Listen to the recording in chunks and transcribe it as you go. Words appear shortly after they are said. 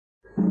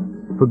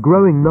For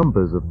growing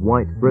numbers of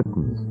white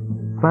Britons,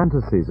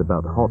 fantasies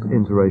about hot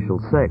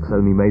interracial sex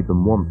only made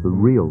them want the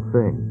real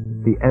thing.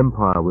 The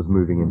empire was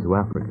moving into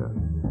Africa.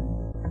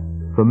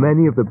 For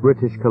many of the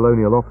British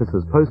colonial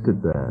officers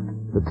posted there,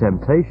 the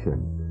temptation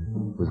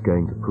was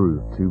going to prove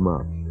too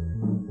much.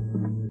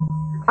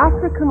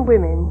 African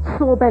women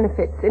saw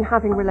benefits in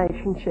having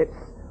relationships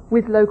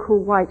with local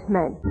white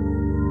men.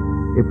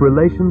 If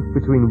relations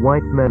between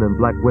white men and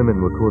black women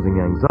were causing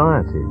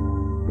anxiety,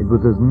 it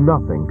was as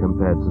nothing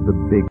compared to the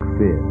big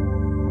fear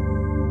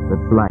that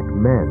black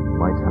men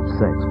might have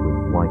sex with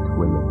white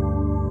women.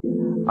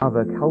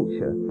 Other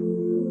culture.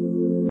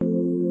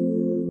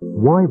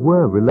 Why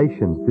were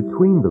relations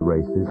between the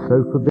races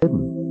so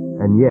forbidden,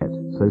 and yet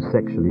so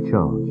sexually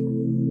charged?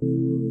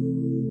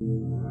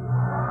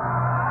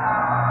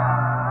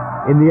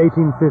 In the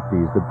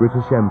 1850s, the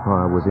British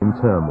Empire was in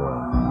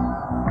turmoil.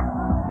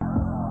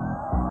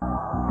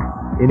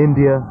 In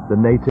India, the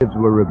natives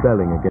were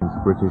rebelling against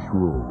British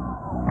rule.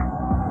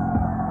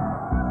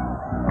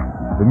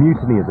 The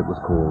mutiny, as it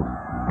was called,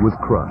 was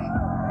crushed.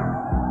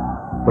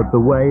 But the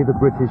way the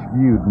British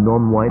viewed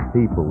non-white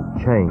people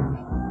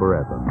changed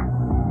forever.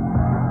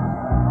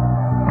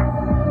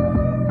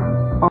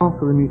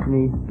 After the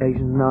mutiny,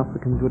 Asians and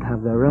Africans would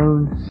have their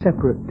own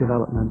separate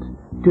development,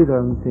 do their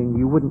own thing.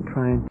 You wouldn't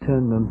try and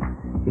turn them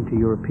into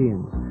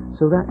Europeans.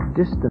 So that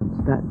distance,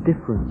 that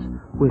difference,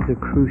 was a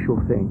crucial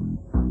thing.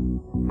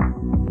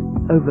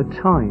 Over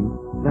time,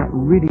 that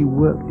really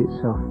worked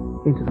itself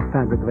into the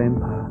fabric of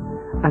empire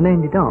and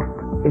ended up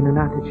in an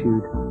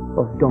attitude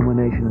of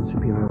domination and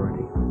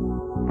superiority.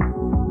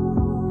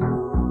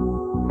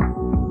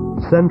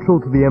 Central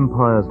to the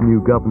empire's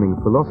new governing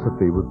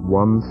philosophy was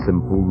one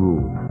simple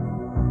rule.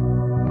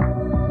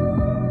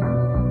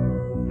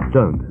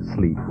 Don't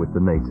sleep with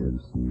the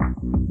natives.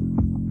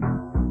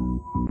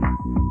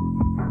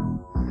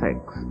 Sex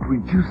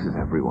reduces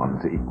everyone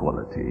to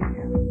equality.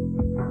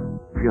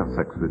 If you have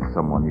sex with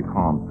someone, you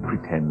can't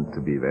pretend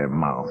to be their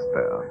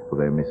master or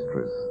their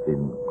mistress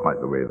in quite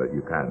the way that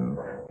you can.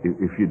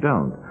 If you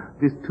don't,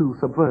 it's too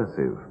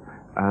subversive.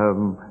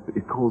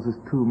 It causes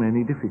too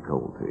many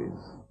difficulties.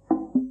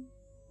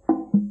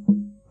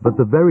 But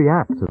the very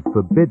act of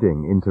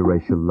forbidding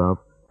interracial love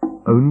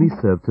only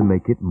served to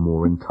make it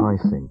more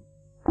enticing.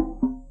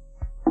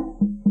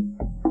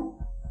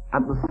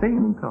 At the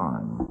same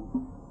time,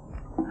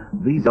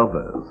 these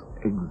others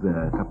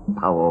exert a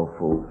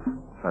powerful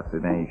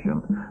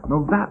fascination.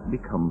 Now that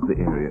becomes the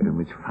area in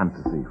which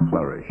fantasy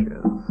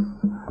flourishes.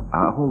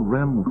 A whole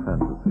realm of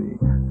fantasy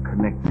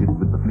connected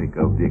with the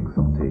figure of the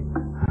exotic,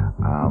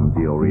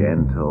 the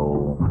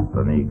Oriental,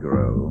 the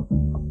Negro.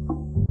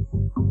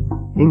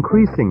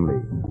 Increasingly,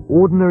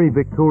 ordinary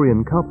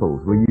Victorian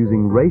couples were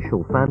using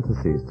racial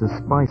fantasies to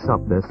spice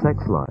up their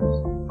sex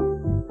lives.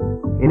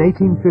 In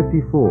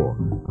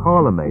 1854,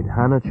 parlour-maid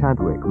Hannah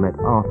Chadwick met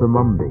Arthur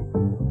Mumby,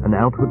 an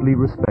outwardly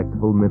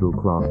respectable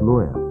middle-class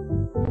lawyer.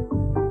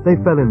 They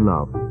fell in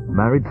love,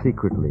 married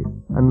secretly,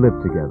 and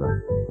lived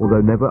together, although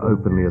never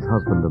openly as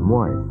husband and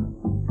wife.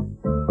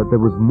 But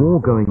there was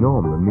more going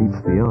on than meets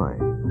the eye.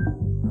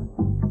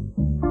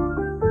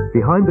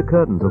 Behind the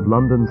curtains of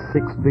London's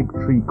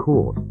Six-Fig-Tree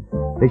Court,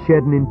 they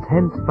shared an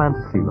intense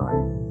fantasy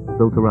life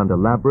built around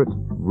elaborate,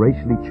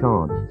 racially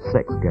charged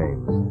sex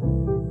games.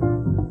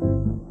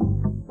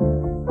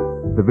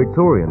 The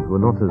Victorians were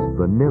not as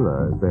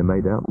vanilla as they're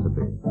made out to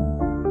be.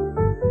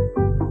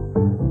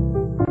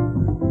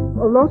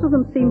 A lot of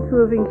them seem to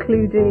have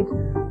included,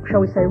 shall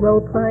we say,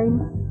 role-playing,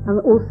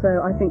 and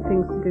also, I think,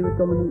 things to do with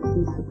dominance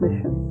and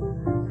submission.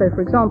 So,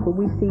 for example,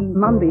 we see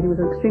Mumby, who was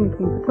an extremely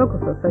keen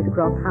photographer,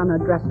 photograph Hannah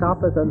dressed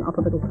up as an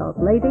upper-middle-class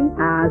lady,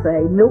 as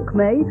a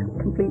milkmaid,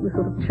 complete with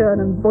sort of churn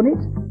and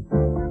bonnet,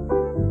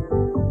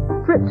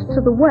 stripped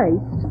to the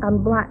waist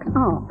and blacked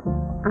up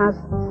as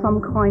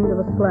some kind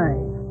of a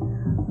slave,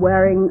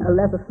 wearing a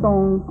leather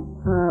thong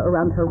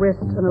around her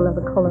wrist and a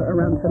leather collar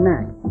around her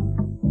neck.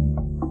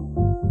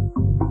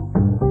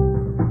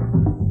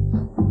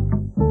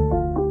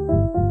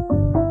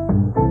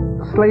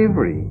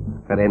 Slavery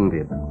had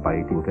ended by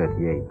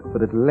 1838,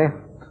 but it left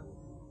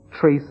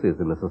traces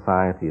in the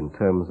society in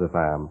terms of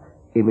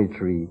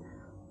imagery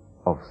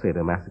of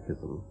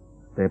sadomasochism.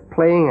 They're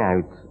playing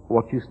out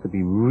what used to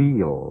be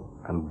real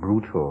and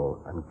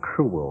brutal and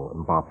cruel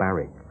and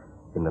barbaric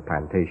in the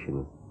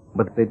plantations,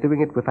 but they're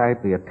doing it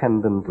without the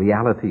attendant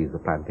realities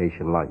of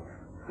plantation life.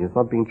 It's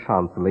not being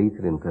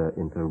translated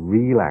into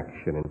real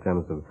action in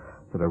terms of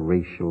sort of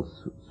racial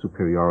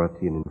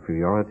superiority and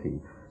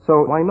inferiority.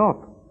 So why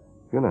not?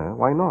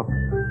 Why not?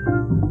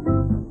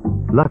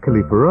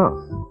 Luckily for us,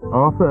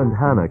 Arthur and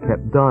Hannah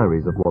kept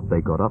diaries of what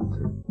they got up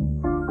to.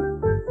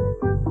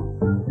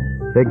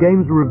 Their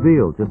games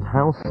revealed just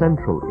how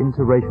central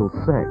interracial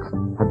sex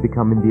had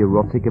become in the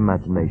erotic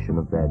imagination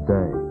of their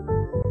day.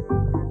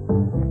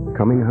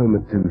 Coming home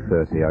at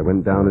 2:30, I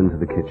went down into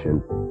the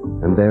kitchen,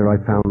 and there I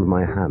found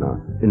my Hannah,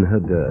 in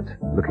her dirt,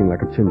 looking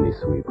like a chimney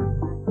sweep.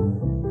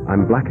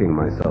 "I'm blacking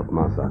myself,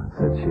 Massa,"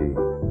 said she,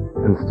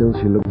 and still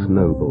she looked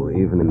noble,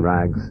 even in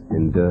rags,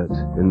 in dirt,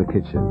 in the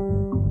kitchen.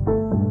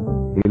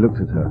 He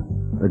looked at her,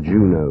 a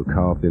Juno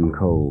carved in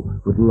coal,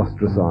 with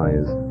lustrous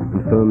eyes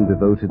and firm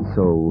devoted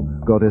soul,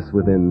 goddess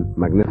within,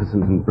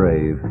 magnificent and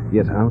brave,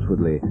 yet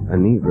outwardly a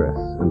negress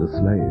and a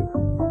slave.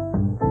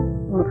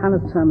 One of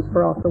Hannah's terms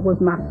for Arthur was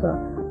massa,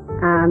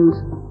 and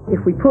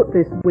if we put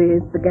this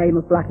with the game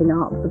of blacking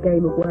up, the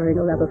game of wearing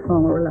a leather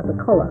thong or a leather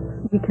collar,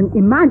 we can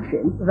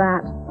imagine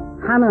that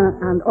Hannah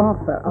and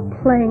Arthur are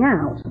playing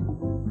out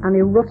an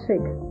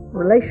erotic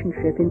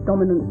relationship in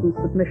dominance and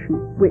submission,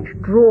 which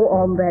draw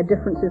on their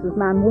differences as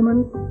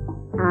man-woman,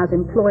 as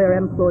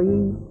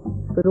employer-employee,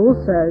 but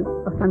also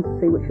a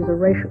fantasy which is a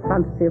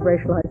fantasy of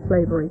racialized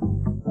slavery.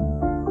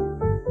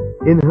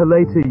 In her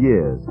later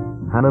years,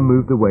 Hannah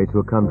moved away to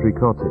a country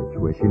cottage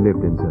where she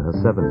lived into her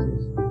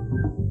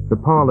 70s. The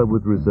parlour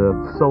was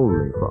reserved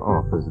solely for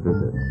Arthur's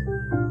visits.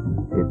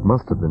 It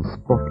must have been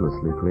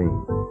spotlessly clean.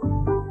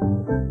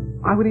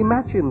 I would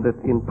imagine that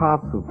in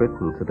parts of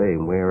Britain today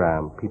where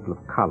people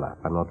of colour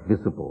are not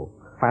visible,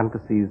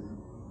 fantasies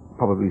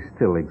probably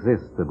still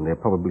exist, and there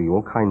are probably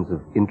all kinds of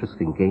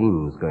interesting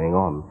games going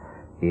on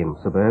in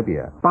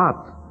suburbia. But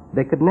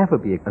they could never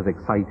be as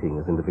exciting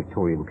as in the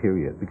Victorian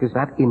period, because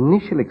that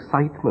initial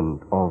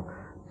excitement of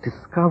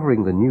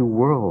discovering the new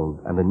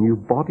world and the new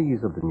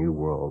bodies of the new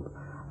world,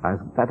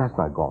 that has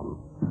now gone.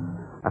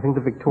 I think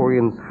the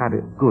Victorians had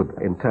it good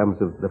in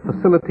terms of the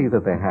facility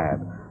that they had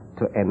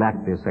to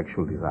enact their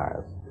sexual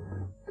desires.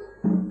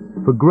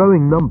 For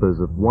growing numbers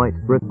of white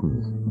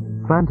Britons,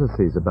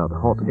 fantasies about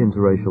hot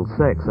interracial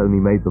sex only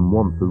made them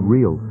want the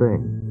real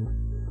thing.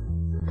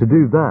 To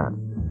do that,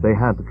 they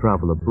had to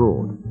travel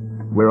abroad,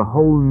 where a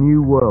whole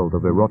new world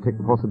of erotic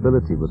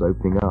possibility was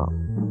opening up.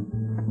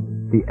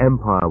 The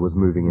empire was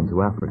moving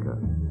into Africa.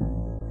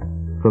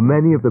 For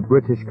many of the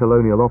British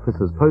colonial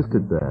officers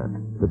posted there,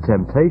 the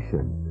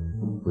temptation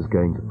was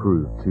going to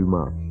prove too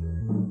much.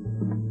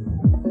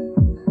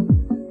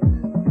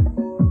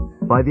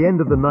 By the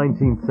end of the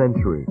 19th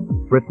century,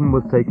 Britain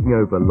was taking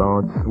over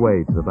large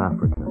swathes of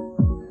Africa,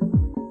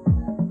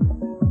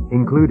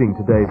 including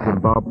today's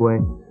Zimbabwe,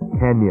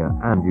 Kenya,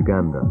 and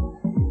Uganda.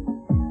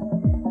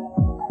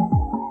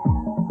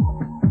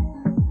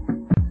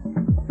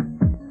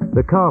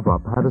 The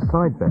carve-up had a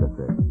side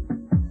benefit.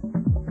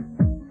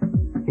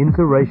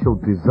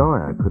 Interracial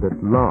desire could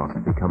at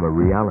last become a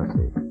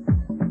reality.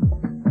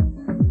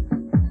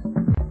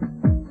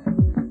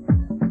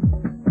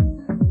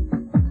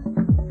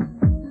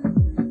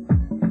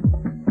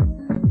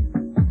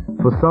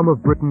 For some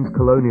of Britain's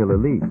colonial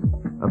elite,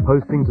 a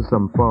posting to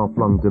some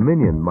far-flung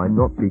dominion might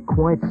not be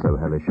quite so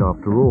hellish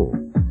after all.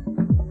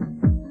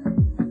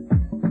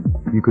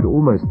 You could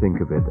almost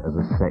think of it as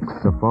a sex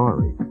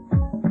safari.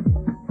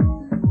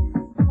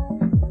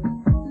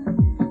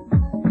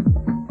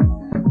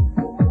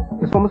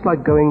 It's almost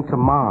like going to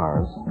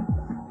Mars,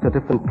 to a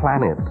different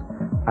planet,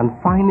 and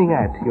finding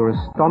out your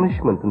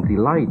astonishment and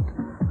delight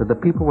that the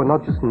people were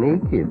not just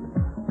naked,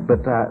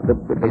 but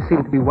they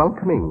seemed to be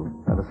welcoming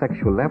at a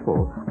sexual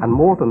level, and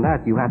more than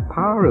that, you had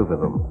power over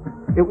them.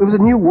 It was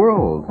a new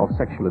world of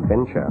sexual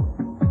adventure.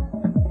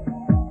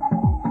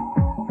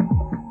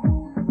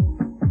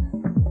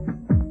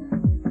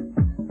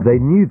 They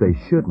knew they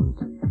shouldn't,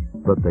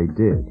 but they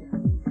did.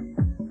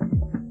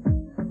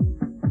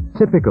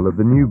 Typical of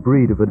the new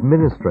breed of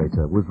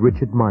administrator was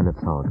Richard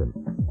Meinertzhagen,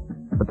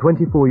 a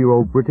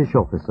 24-year-old British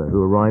officer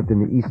who arrived in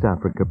the East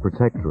Africa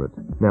Protectorate,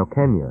 now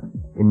Kenya,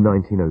 in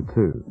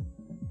 1902.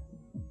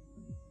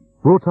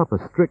 Brought up a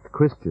strict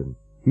Christian,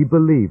 he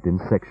believed in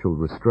sexual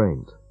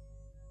restraint.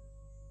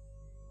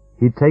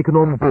 He'd taken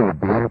on board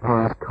the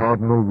empire's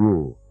cardinal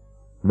rule,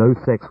 no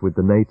sex with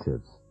the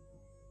natives.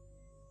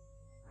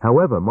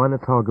 However,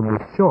 Meinertzhagen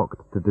was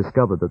shocked to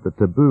discover that the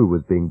taboo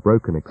was being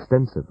broken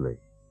extensively.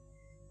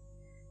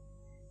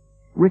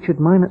 Richard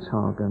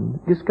Meinertzhagen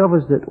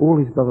discovers that all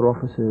his brother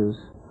officers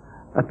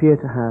appear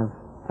to have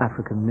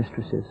African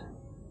mistresses.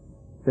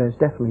 There's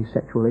definitely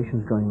sexual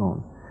relations going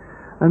on.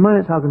 And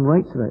Meinertzhagen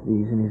writes about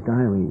these in his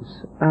diaries,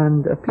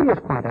 and appears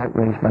quite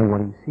outraged by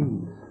what he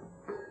sees.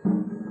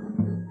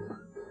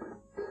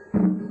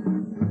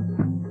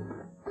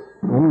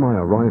 On my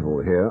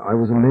arrival here, I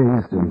was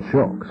amazed and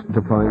shocked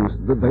to find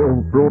that they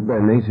all brought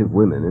their native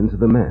women into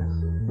the mess.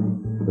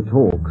 The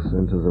talk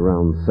centers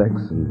around sex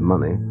and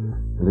money,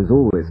 and is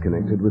always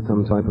connected with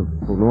some type of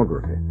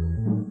pornography.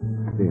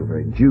 Being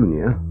very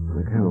junior,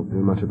 I cannot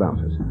do much about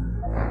it.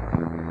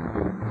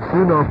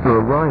 Soon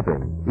after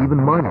arriving, even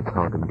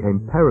Meinertzhagen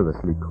came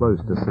perilously close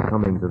to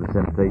succumbing to the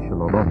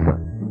temptation on offer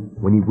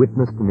when he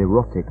witnessed an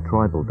erotic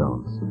tribal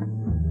dance.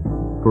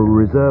 For a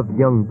reserved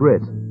young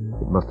Brit,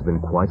 it must have been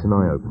quite an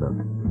eye-opener.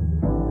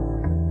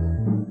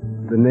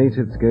 The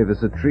natives gave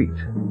us a treat.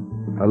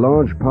 A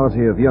large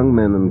party of young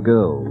men and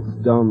girls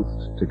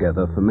danced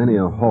together for many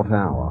a hot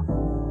hour.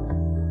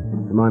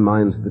 To my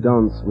mind, the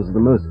dance was the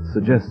most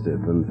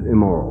suggestive and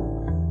immoral.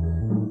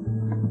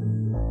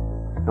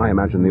 I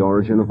imagine the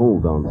origin of all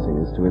dancing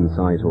is to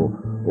incite or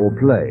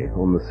play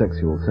on the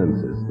sexual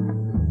senses.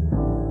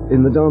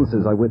 In the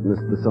dances I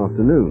witnessed this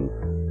afternoon,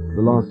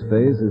 the last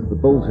phase is the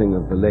bolting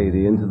of the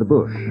lady into the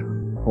bush,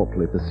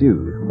 hotly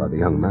pursued by the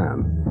young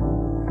man.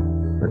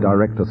 a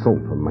direct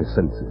assault on my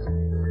senses.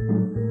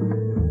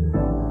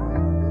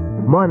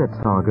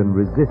 Meinertzhagen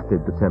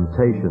resisted the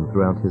temptation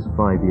throughout his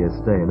 5-year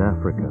stay in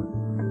Africa.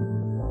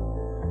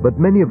 But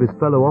many of his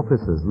fellow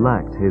officers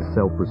lacked his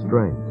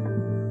self-restraint.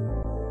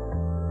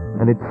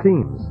 And it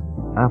seems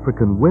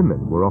African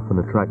women were often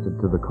attracted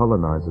to the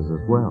colonizers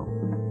as well.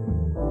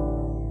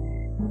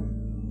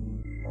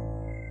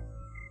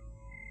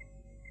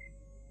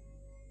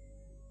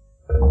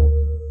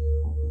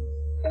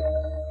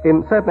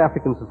 In certain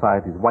African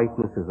societies,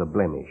 whiteness is a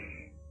blemish.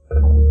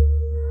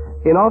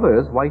 In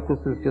others, whiteness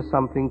is just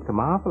something to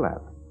marvel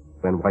at.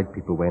 When white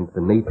people went,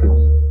 the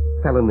natives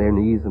fell on their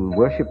knees and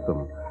worshipped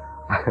them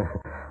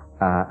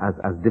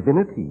as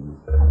divinities.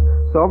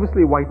 So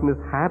obviously whiteness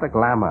had a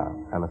glamour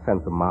and a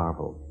sense of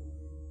marvel.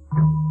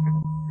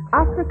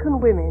 African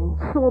women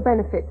saw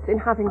benefits in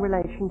having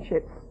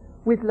relationships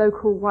with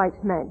local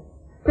white men.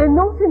 They're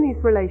not in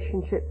these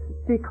relationships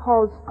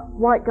because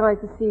white guys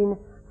are seen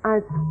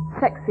as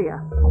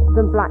sexier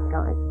than black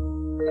guys.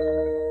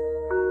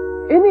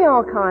 In the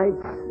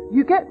archives,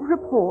 you get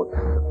reports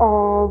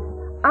of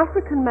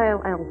African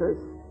male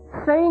elders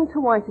saying to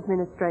white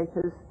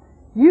administrators,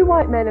 "You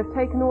white men have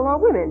taken all our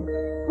women."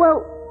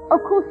 Well,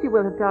 of course you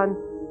will have done,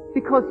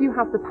 because you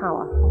have the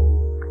power.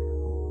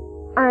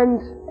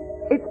 And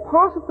it's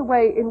part of the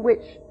way in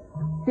which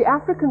the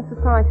African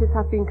societies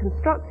have been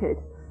constructed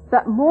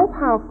that more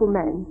powerful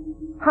men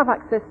have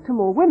access to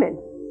more women.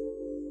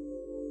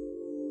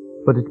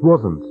 But it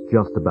wasn't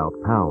just about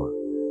power.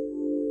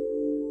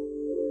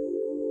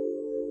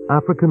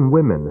 African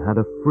women had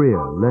a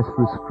freer, less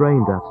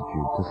restrained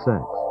attitude to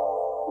sex.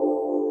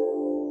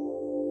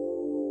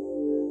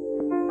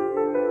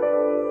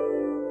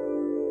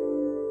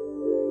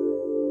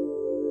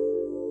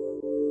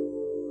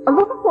 A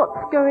lot of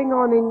what's going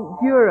on in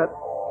Europe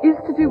is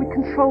to do with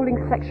controlling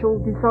sexual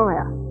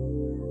desire.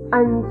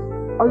 And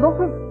a lot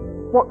of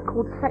what's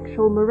called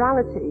sexual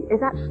morality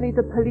is actually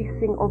the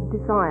policing of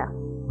desire.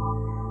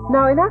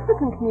 Now, in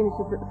African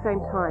communities at the same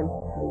time,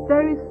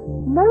 there is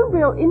no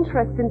real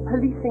interest in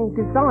policing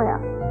desire.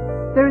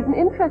 There is an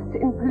interest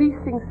in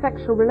policing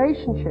sexual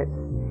relationships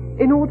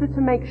in order to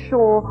make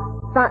sure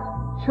that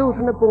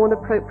children are born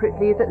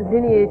appropriately, that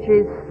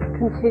lineages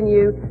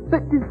continue,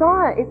 but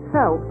desire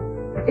itself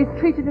is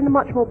treated in a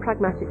much more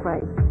pragmatic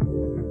way.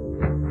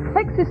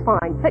 Sex is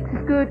fine, sex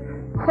is good,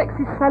 sex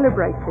is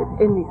celebrated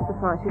in these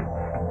societies.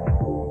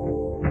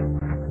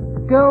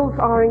 Girls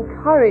are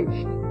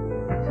encouraged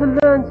to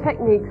learn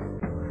techniques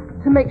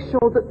to make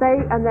sure that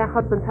they and their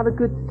husbands have a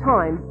good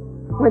time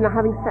when they're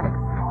having sex.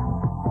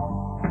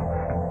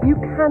 You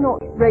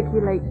cannot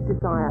regulate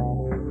desire.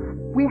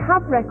 We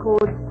have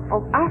records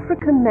of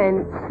African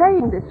men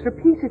saying this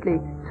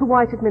repeatedly to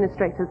white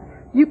administrators.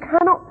 You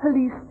cannot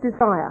police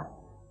desire.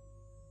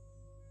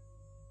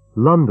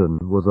 London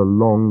was a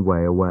long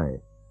way away,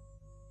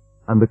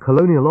 and the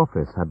Colonial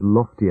Office had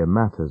loftier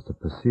matters to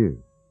pursue.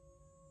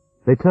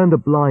 They turned a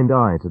blind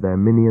eye to their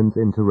minions'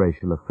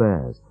 interracial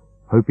affairs,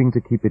 hoping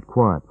to keep it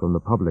quiet from the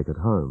public at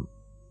home.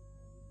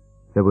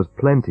 There was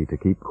plenty to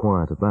keep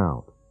quiet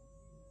about.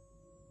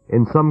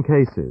 In some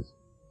cases,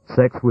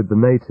 sex with the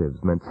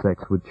natives meant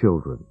sex with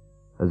children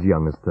as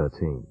young as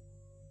 13.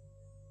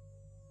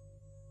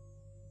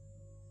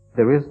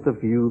 There is the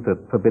view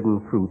that forbidden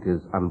fruit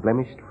is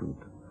unblemished fruit.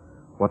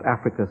 What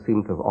Africa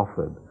seemed to have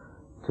offered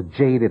to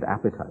jaded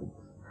appetites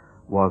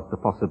was the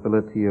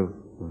possibility of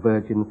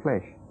virgin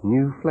flesh,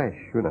 new flesh,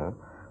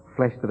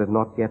 flesh that had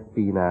not yet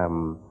been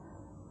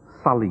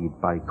sullied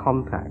by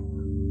contact.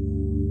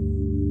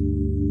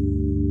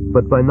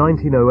 But by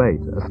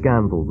 1908, a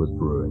scandal was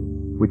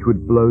brewing, which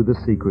would blow the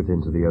secret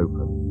into the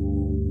open.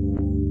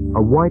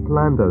 A white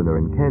landowner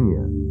in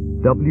Kenya,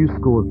 W.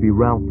 Scoresby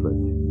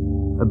Routledge,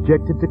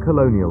 objected to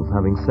colonials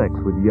having sex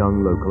with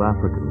young local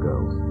African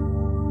girls.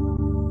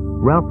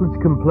 Routledge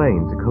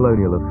complained to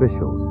colonial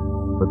officials,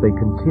 but they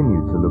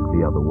continued to look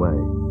the other way.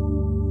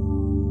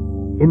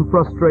 In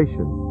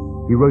frustration,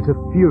 he wrote a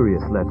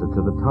furious letter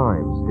to the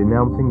Times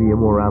denouncing the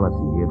immorality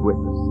he had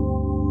witnessed.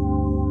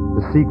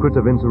 The secret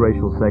of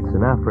interracial sex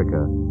in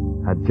Africa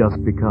had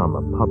just become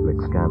a public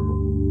scandal.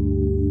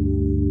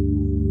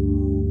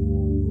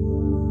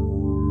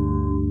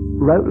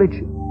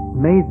 Routledge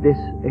made this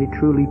a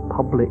truly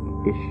public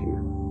issue,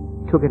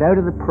 took it out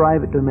of the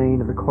private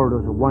domain of the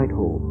corridors of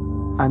Whitehall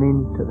and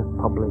into the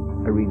public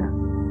arena.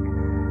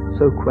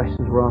 So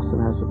questions were asked in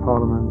the House of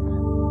Parliament,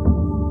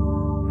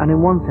 and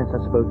in one sense, I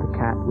suppose, the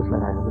cat was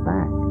let out of the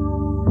bag.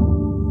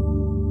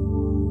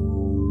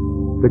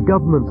 The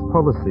government's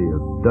policy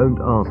of don't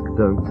ask,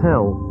 don't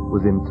tell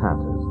was in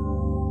tatters.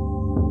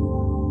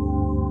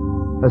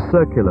 A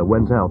circular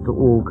went out to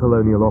all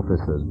colonial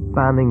officers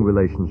banning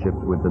relationships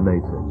with the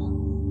natives.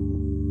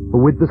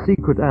 But with the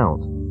secret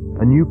out,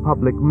 a new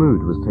public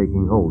mood was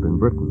taking hold in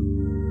Britain.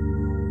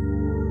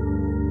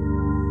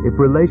 If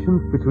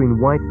relations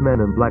between white men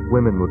and black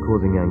women were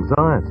causing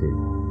anxiety,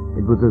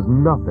 it was as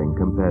nothing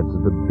compared to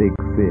the big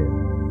fear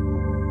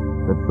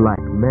that black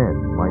men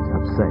might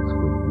have sex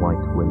with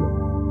white women.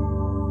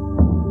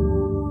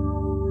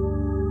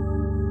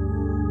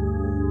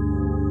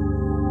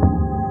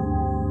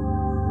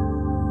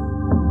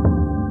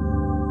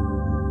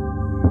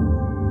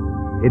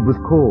 It was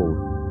called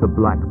the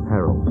Black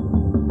Peril,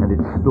 and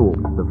it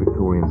stalked the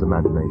Victorians'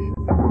 imagination.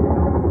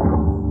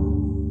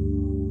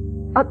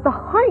 At the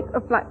height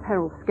of Black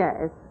Peril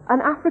scares,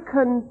 an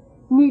African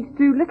need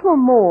do little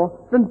more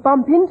than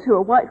bump into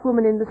a white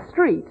woman in the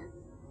street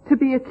to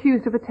be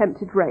accused of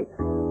attempted rape.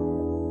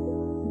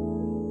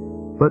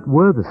 But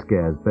were the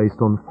scares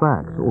based on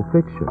fact or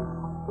fiction?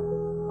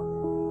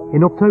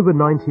 In October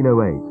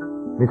 1908,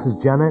 Mrs.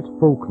 Janet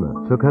Faulkner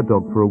took her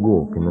dog for a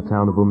walk in the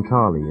town of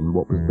Umtali in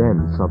what was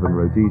then southern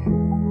Rhodesia.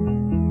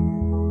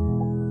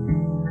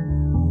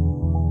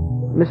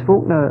 Miss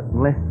Faulkner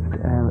left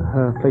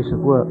her place of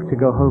work to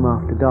go home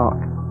after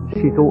dark.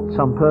 She thought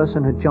some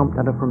person had jumped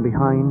at her from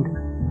behind,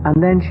 and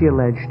then she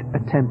alleged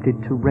attempted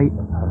to rape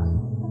her.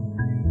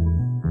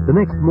 The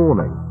next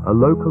morning, a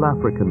local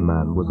African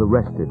man was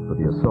arrested for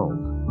the assault.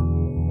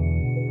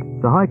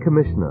 The High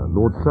Commissioner,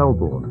 Lord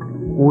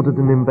Selborne, ordered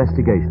an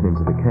investigation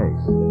into the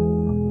case.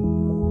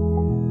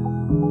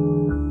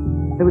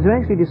 It was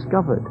eventually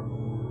discovered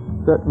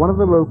that one of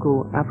the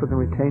local African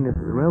retainers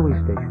at the railway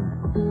station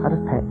had a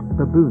pet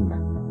baboon,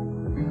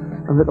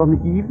 and that on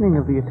the evening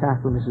of the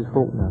attack on Mrs.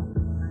 Faulkner,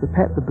 the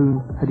pet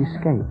baboon had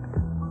escaped.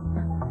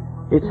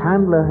 Its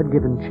handler had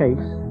given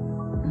chase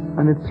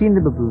and had seen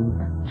the baboon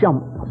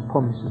jump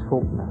upon Mrs.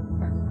 Faulkner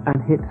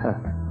and hit her.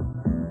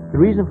 The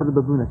reason for the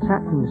baboon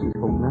attacking Mrs.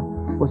 Faulkner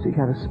was that she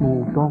had a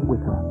small dog with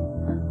her,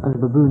 and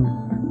the baboon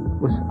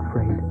was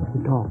afraid of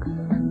the dog.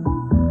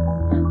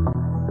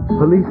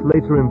 Police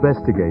later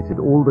investigated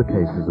all the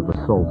cases of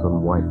assault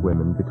on white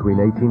women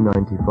between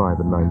 1895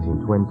 and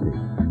 1920.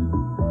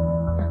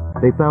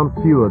 They found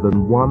fewer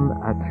than one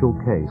actual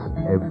case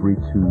every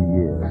 2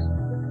 years.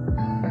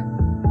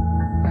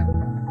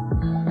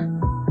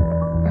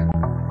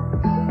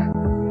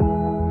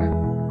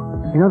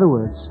 In other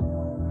words,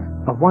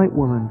 a white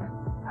woman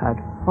had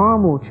far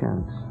more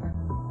chance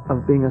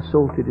of being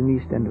assaulted in the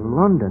East End of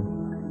London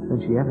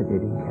than she ever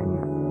did in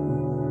Kenya.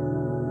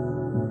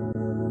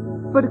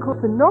 But of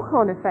course the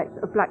knock-on effect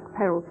of Black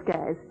Peril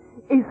scares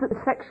is that the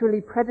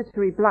sexually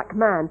predatory black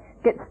man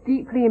gets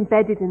deeply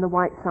embedded in the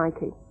white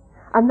psyche.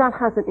 And that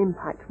has an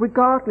impact.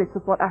 Regardless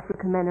of what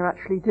African men are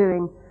actually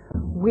doing,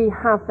 we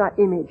have that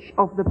image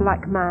of the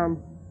black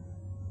man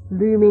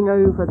looming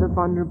over the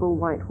vulnerable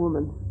white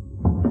woman.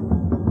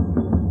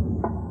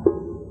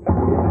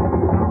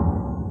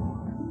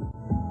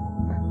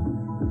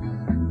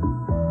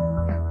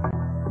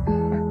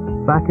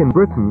 Back in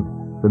Britain,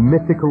 the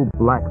mythical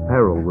Black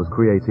Peril was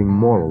creating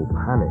moral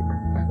panic.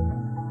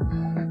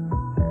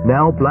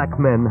 Now black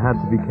men had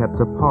to be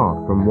kept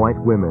apart from white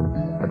women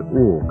at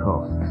all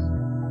costs.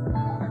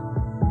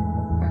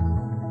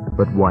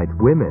 But white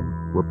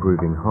women were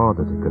proving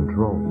harder to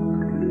control.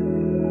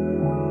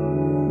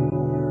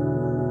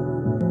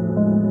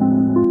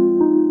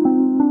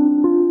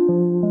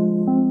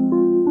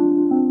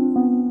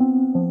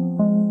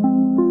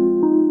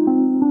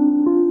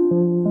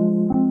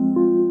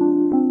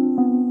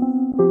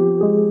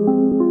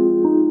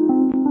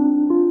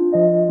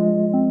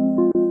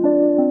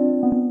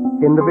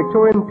 In the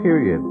Victorian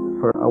period,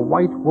 for a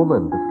white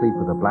woman to sleep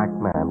with a black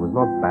man was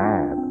not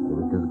bad. It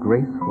was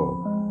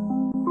disgraceful.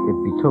 It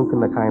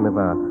betokened a kind of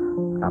a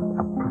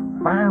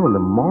profound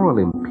moral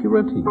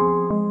impurity.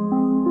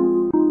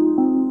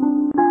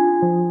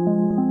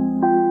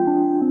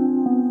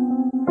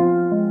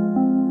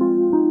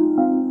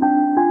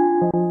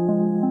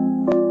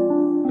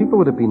 People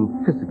would have been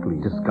physically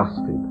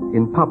disgusted,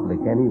 in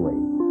public anyway.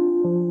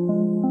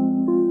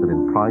 But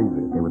in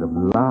private, they would have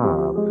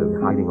loved to be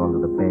hiding under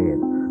the bed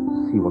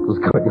to see what was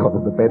going on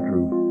in the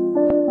bedroom.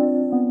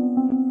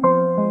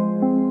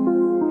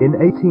 In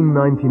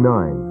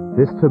 1899,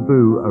 this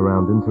taboo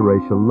around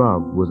interracial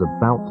love was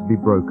about to be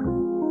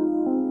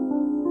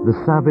broken. The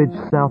savage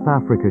South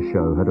Africa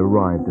show had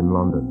arrived in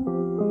London.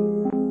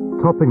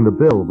 Topping the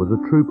bill was a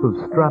troupe of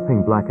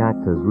strapping black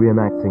actors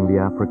reenacting the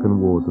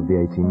African wars of the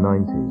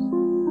 1890s.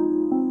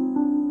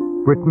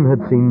 Britain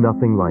had seen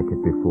nothing like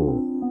it before.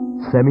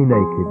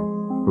 Semi-naked,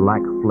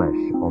 black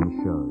flesh on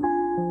show.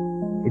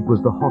 It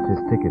was the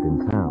hottest ticket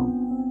in town.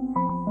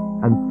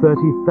 And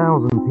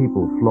 30,000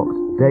 people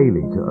flocked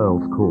daily to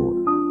Earl's Court.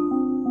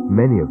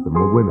 Many of them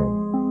were women.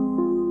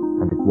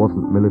 And it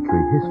wasn't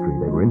military history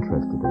they were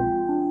interested in.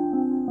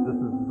 This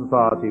is a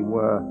society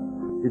where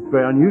it's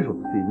very unusual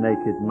to see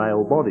naked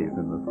male bodies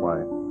in this way.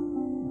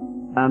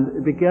 And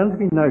it began to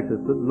be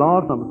noticed that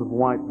large numbers of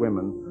white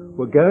women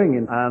were going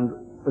in and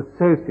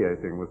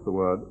associating with the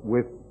word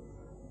with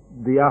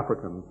the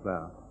Africans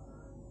there,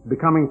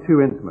 becoming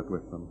too intimate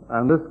with them.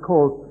 And this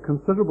caused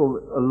considerable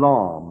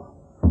alarm.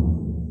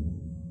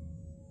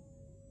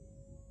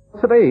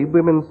 Today,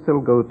 women still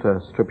go to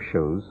strip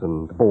shows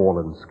and bawl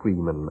and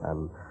scream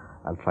and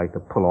try to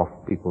pull off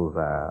people's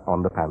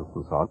underpants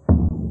and so on.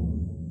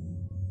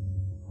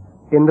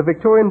 In the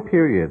Victorian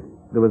period,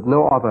 there was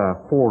no other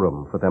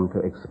forum for them to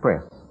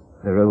express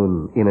their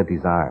own inner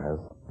desires.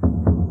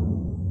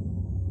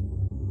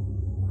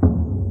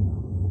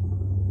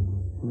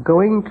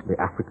 Going to the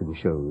African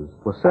shows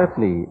was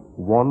certainly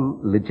one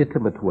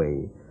legitimate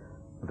way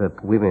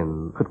that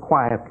women could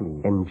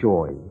quietly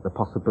enjoy the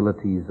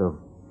possibilities of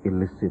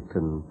illicit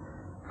and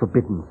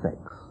forbidden sex,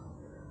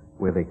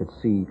 where they could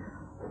see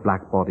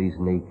black bodies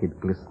naked,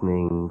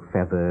 glistening,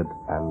 feathered,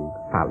 and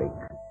phallic.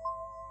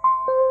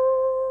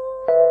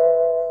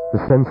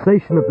 The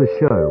sensation of the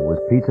show was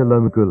Peter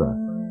Lomegula.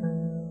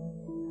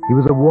 He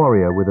was a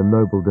warrior with a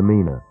noble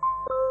demeanor,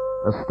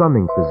 a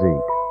stunning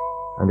physique,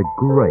 and a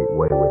great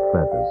way with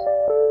feathers.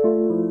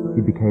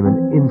 He became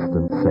an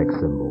instant sex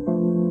symbol.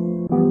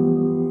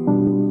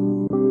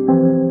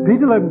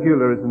 Peter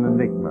Lomegula is an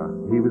enigma.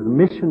 He was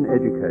mission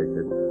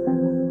educated,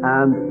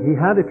 and he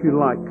had, if you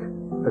like,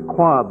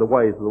 acquired the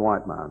ways of the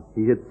white man.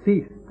 He had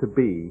ceased to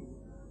be,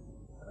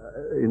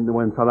 in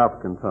South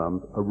African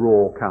terms, a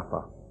raw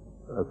Kappa,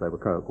 as they were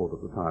called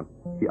at the time.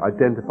 He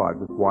identified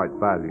with white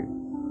values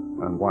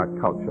and white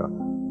culture.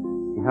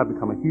 He had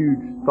become a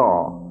huge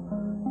star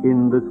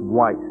in this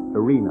white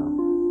arena.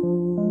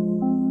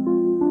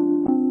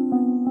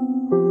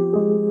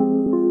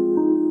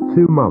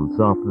 Two months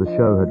after the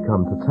show had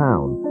come to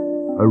town,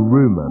 a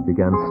rumour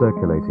began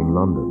circulating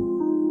London.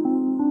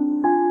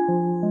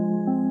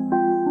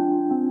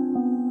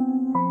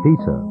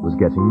 Peter was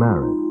getting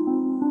married.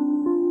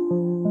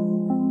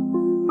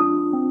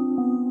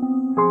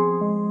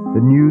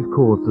 The news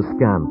caused a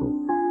scandal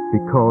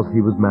because he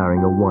was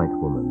marrying a white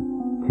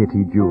woman,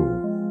 Kitty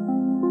Jewell.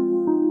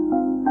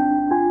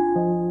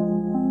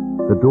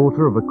 The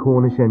daughter of a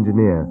Cornish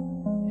engineer,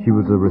 she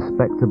was a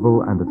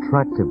respectable and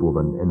attractive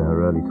woman in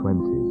her early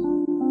 20s.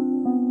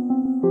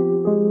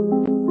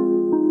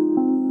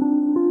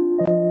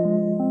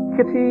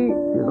 Kitty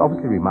is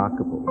obviously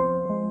remarkable.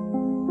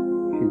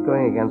 She's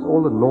going against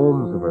all the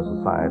norms of her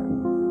society.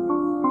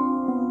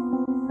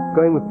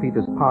 Going with Peter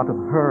is part of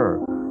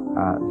her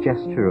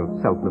gesture of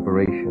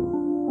self-liberation.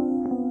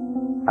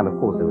 And of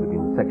course there would have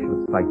been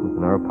sexual excitement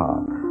on her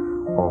part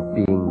of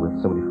being with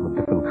somebody from a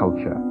different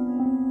culture.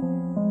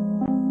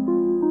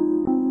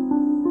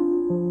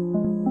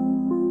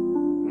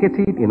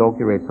 Kitty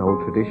inaugurates a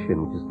whole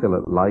tradition, which is still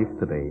alive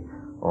today,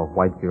 of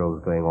white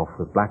girls going off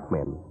with black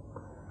men,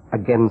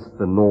 against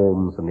the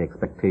norms and the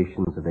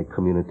expectations of their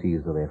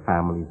communities, of their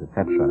families,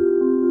 etc.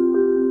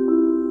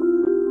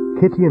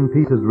 Kitty and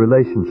Peter's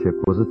relationship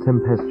was a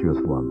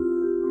tempestuous one,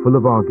 full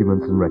of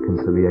arguments and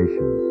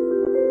reconciliations.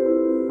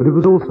 But it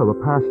was also a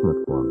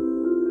passionate one.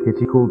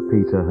 Kitty called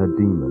Peter her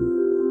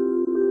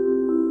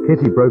demon.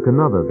 Kitty broke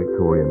another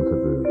Victorian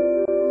taboo,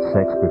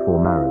 sex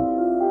before marriage.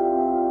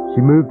 She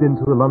moved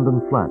into a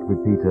London flat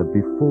with Peter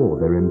before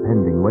their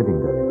impending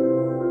wedding day.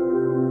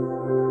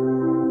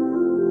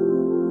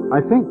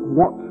 I think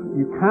what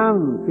you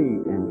can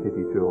see in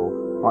Kitty Jewell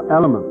are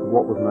elements of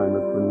what was known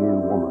as the New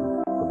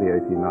Woman of the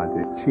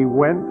 1890s. She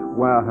went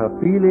where her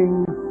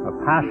feeling, her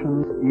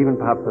passions, even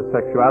perhaps her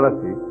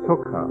sexuality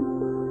took her.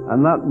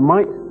 And that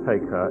might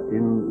take her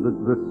in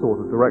this sort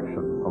of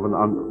direction of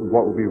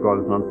what would be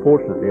regarded as an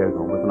unfortunate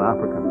liaison with an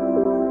African.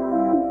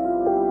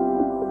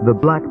 The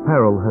Black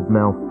Peril had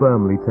now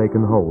firmly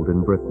taken hold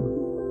in Britain,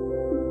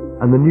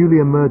 and the newly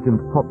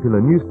emergent popular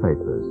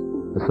newspapers,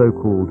 the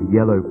so-called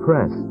Yellow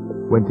Press,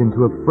 went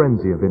into a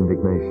frenzy of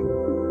indignation.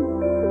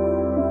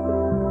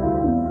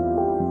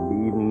 The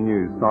evening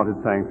news started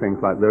saying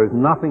things like, "There is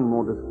nothing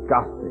more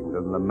disgusting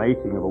than the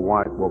mating of a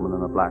white woman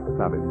and a black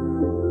savage.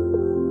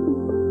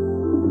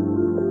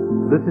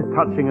 This is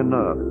touching a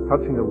nerve,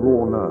 touching a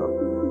raw nerve.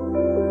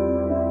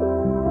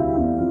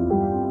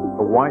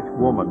 A white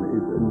woman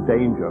is in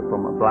danger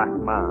from a black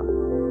man."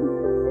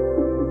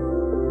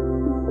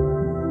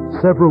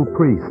 Several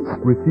priests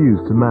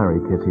refused to marry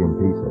Kitty and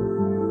Peter.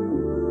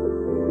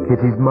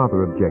 Kitty's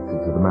mother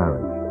objected to the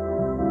marriage.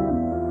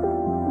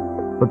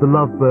 But the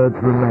lovebirds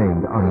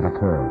remained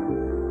undeterred,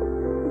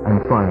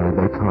 and finally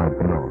they tied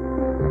the knot.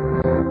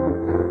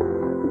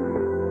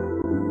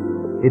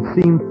 It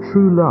seemed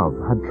true love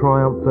had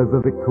triumphed over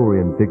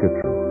Victorian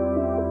bigotry.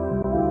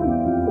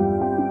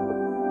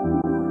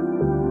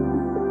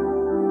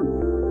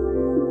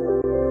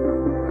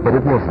 But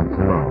it wasn't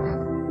to last.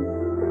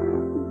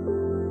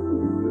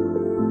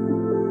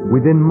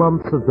 Within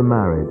months of the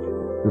marriage,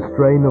 the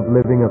strain of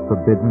living a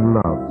forbidden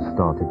love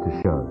started to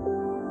show.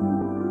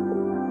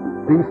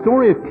 The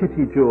story of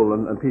Kitty Jewell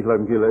and Peter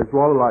Lomegula is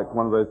rather like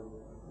one of those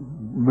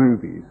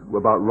movies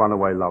about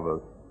runaway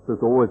lovers.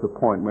 There's always a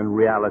point when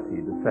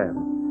reality descends.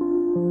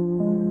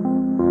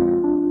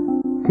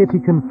 Kitty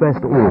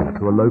confessed all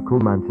to a local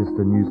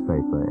Manchester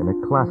newspaper in a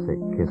classic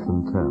kiss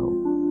and tell.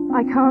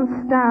 "I can't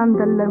stand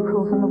the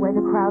locals and the way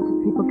the crowds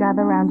of people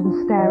gather round and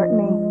stare at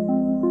me.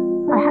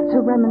 I had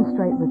to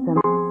remonstrate with them.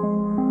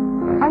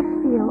 I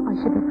feel I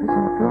should be put in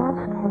a glass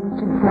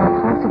cage and feel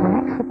part of an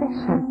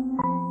exhibition."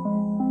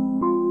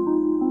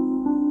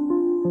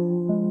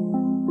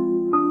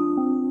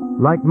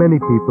 Like many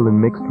people in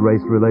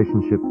mixed-race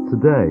relationships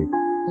today,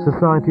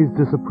 society's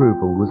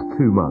disapproval was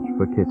too much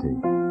for Kitty.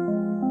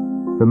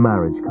 The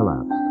marriage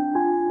collapsed.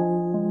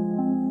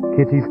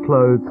 Kitty's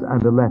clothes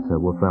and a letter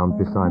were found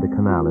beside a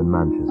canal in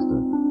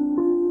Manchester.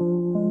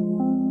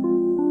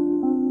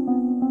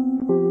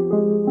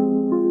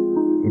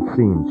 It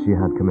seemed she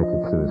had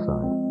committed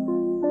suicide.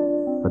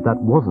 But that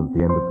wasn't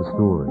the end of the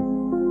story.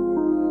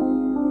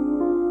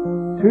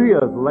 2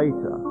 years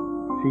later,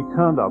 she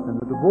turned up in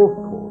the divorce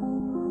court,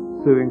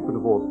 suing for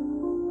divorce.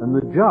 And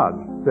the judge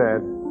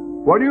said,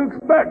 "What do you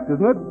expect,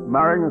 isn't it?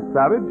 Marrying a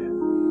savage?"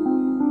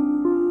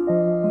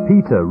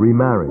 Peter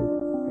remarried,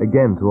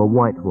 again to a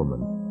white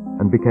woman,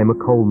 and became a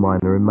coal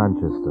miner in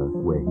Manchester,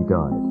 where he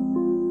died.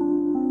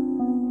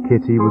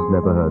 Kitty was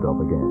never heard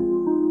of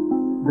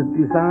again. The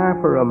desire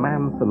for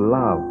romance and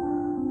love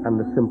and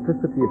the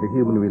simplicity of the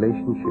human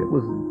relationship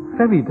was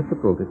very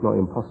difficult, if not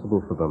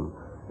impossible, for them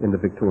in the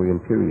Victorian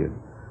period,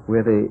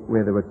 where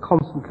they were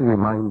constantly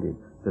reminded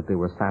that they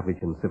were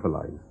savage and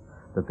civilized,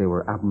 that they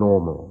were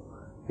abnormal,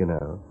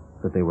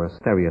 that they were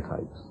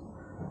stereotypes.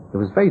 It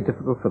was very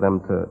difficult for them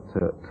to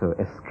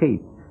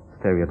escape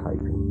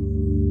stereotyping.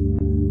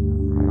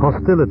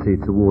 Hostility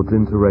towards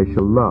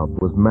interracial love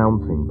was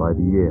mounting by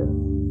the year.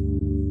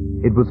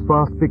 It was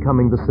fast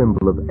becoming the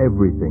symbol of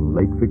everything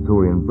late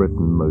Victorian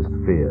Britain most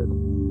feared: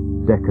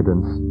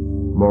 decadence,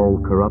 moral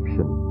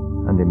corruption,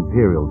 and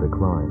imperial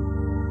decline.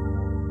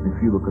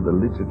 If you look at the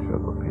literature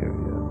of the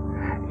period,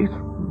 it's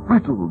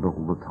riddled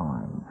all the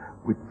time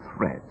with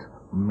threat,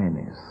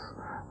 menace,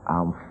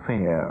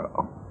 fear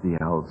of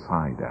the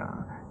outsider.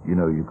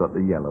 You've got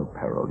the yellow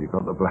peril, you've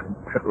got the black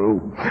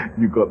peril,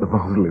 you've got the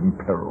Muslim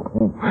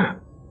peril.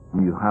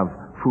 You have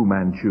Fu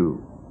Manchu.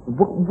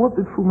 What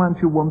did Fu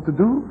Manchu want to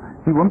do?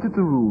 He wanted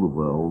to rule the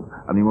world,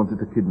 and he wanted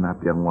to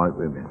kidnap young white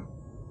women.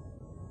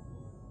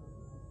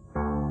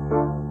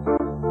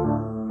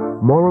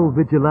 Moral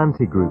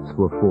vigilante groups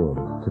were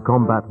formed to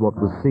combat what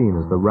was seen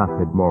as the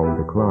rapid moral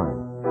decline.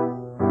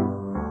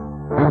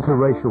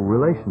 Interracial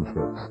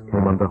relationships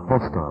came under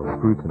hostile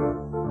scrutiny.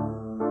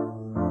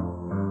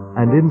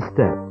 And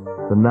instead,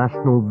 the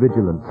National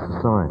Vigilance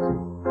Society,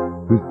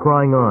 whose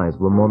prying eyes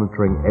were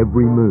monitoring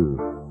every move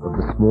of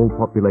the small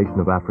population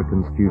of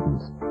African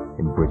students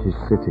in British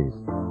cities.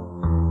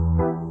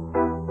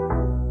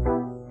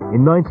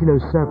 In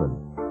 1907,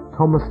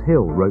 Thomas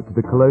Hill wrote to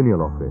the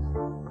Colonial Office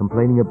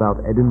complaining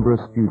about Edinburgh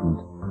student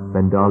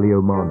Bendali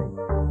Omani.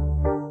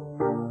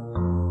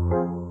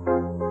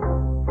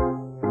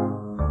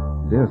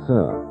 Dear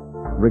Sir,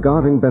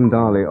 regarding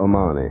Bendali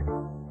Omani,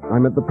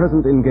 I'm at the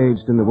present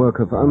engaged in the work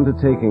of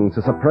undertaking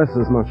to suppress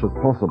as much as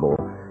possible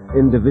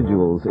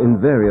individuals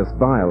in various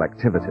vile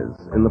activities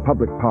in the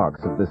public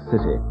parks of this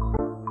city.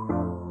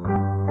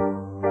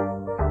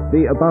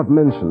 The above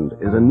mentioned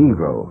is a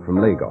Negro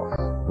from Lagos,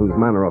 whose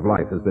manner of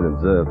life has been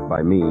observed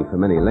by me for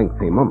many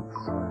lengthy months.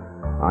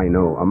 I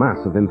know a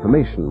mass of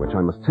information which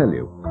I must tell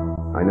you.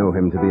 I know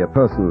him to be a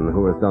person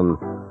who has done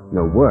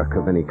no work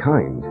of any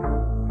kind.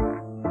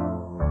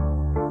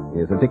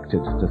 He is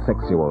addicted to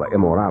sexual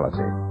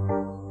immorality.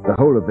 The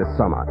whole of this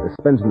summer is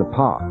spent in the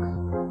parks,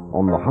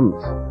 on the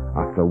hunt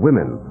after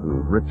women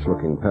and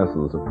rich-looking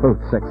persons of both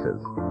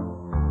sexes.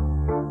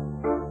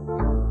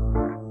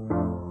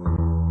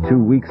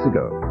 2 weeks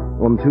ago,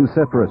 on 2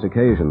 separate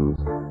occasions,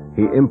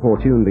 he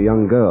importuned a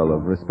young girl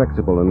of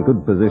respectable and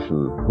good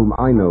position, whom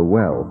I know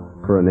well,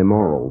 for an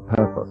immoral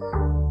purpose.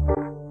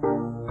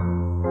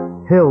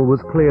 Hill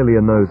was clearly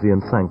a nosy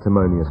and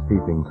sanctimonious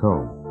peeping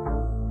Tom.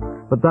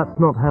 But that's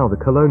not how the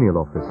Colonial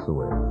Office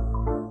saw it.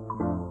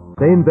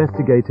 They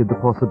investigated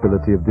the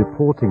possibility of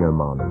deporting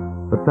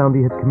Omani, but found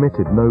he had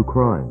committed no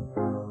crime.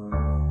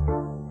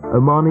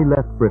 Omani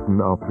left Britain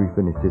after he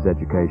finished his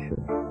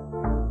education.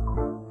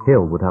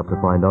 Hill would have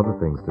to find other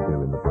things to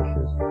do in the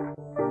bushes.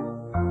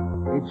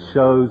 It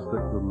shows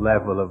that the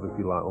level of, if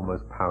you like,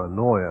 almost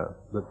paranoia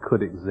that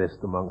could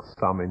exist amongst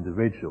some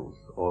individuals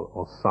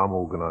or some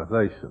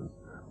organisations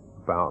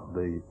about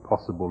the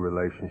possible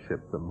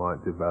relationship that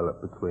might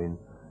develop between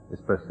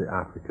especially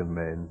African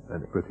men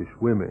and British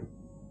women.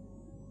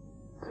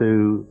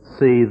 To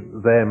see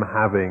them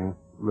having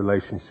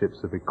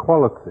relationships of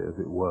equality, as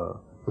it were,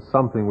 was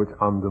something which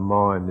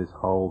undermined this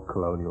whole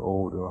colonial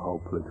order,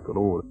 whole political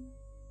order.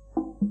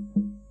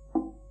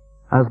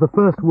 As the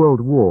First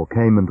World War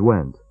came and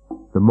went,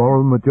 the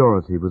moral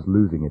majority was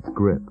losing its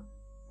grip.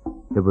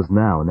 There was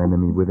now an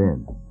enemy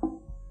within.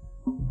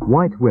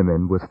 White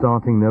women were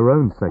starting their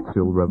own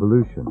sexual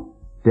revolution,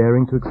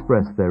 daring to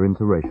express their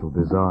interracial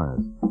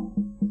desires.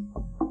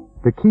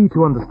 The key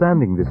to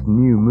understanding this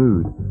new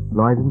mood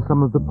lies in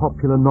some of the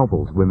popular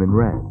novels women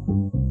read.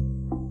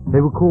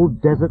 They were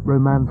called desert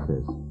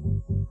romances.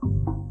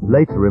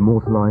 Later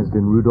immortalized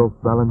in Rudolph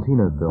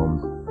Valentino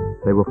films,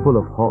 they were full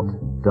of hot,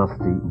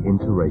 dusty,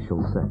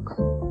 interracial sex.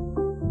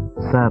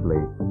 Sadly,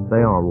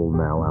 they are all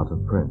now out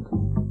of print.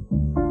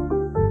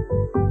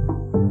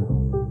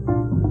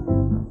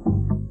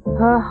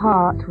 Her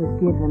heart was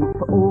given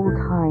for all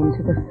time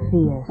to the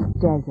fierce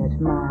desert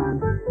man,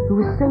 who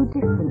was so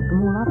different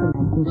from all other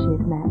men whom she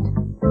had met.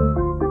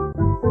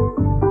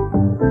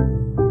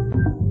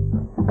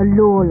 A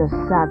lawless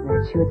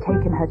savage who had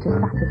taken her to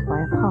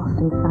satisfy a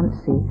passing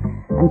fancy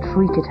and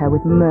treated her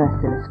with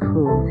merciless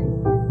cruelty.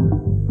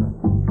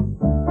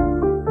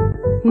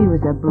 He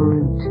was a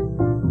brute,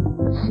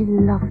 but she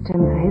loved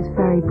him for his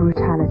very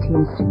brutality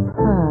and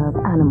superb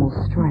animal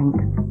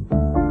strength.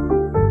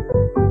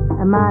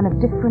 a man of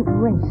different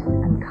race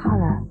and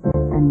colour,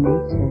 a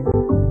native.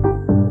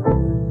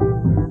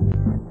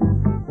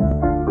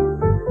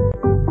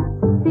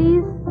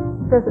 These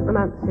desert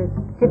romances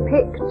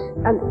depict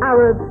an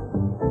Arab,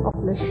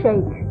 often a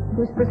sheikh,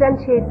 who's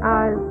presented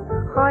as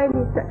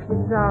highly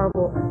sexually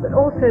desirable, but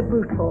also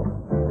brutal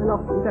and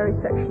often very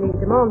sexually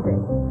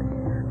demanding.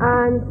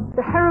 And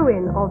the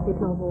heroine of these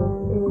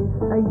novels is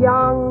a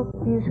young,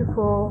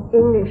 beautiful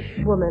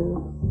English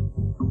woman.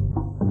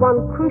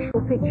 One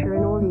crucial feature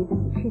in all these is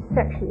that she's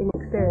sexually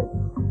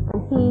inexperienced, and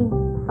he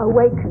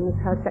awakens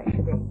her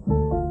sexually.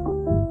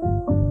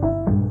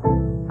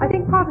 I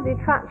think part of the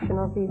attraction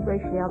of these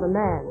racially other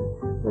men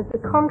was the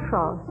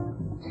contrast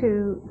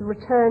to the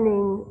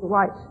returning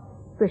white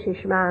British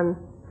man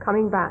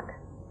coming back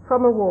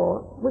from a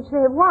war which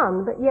they have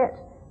won, but yet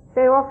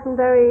they're often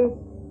very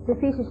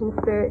defeated in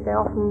spirit.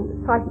 They're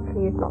often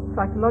psychically, if not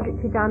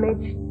psychologically,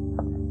 damaged.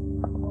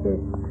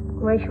 This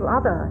racial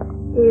other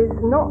is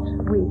not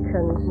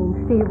weakened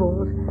and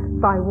enfeebled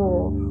by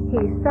war.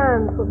 He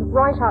stands sort of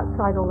right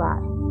outside all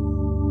that.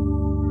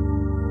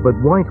 But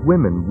white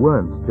women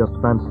weren't just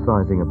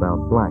fantasizing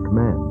about black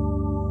men.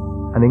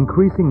 An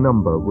increasing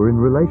number were in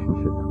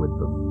relationships with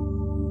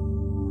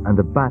them. And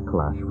a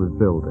backlash was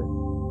building.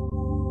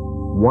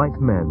 White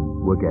men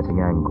were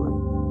getting angry.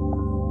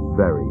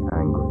 Very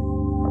angry.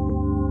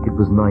 It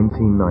was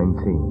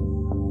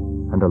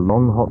 1919, and a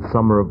long hot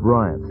summer of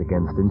riots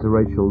against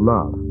interracial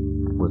love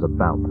was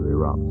about to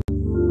erupt.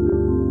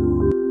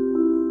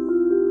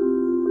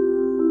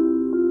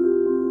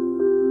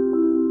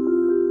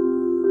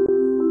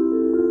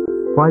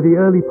 By the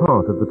early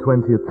part of the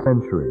 20th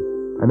century,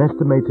 an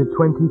estimated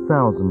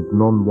 20,000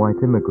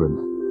 non-white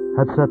immigrants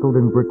had settled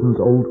in Britain's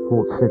old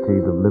port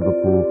cities of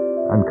Liverpool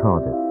and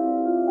Cardiff.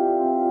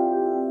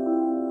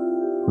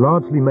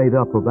 Largely made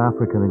up of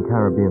African and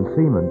Caribbean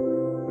seamen,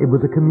 it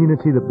was a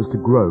community that was to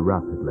grow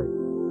rapidly.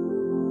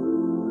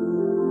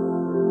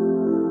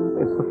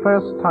 It's the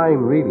first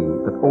time, really,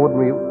 that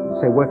ordinary,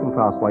 say,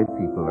 working-class white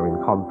people are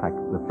in contact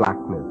with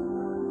blackness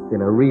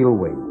in a real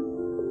way,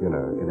 you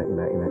know, in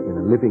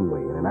a living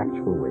way, in an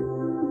actual way.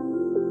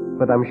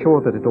 But I'm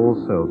sure that it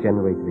also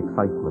generated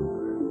excitement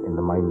in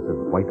the minds of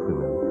white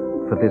women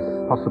for this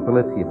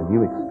possibility of a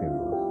new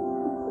experience,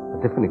 a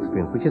different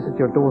experience, which is at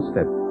your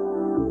doorstep.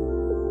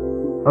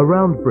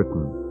 Around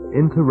Britain,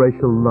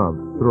 interracial love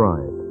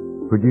thrived,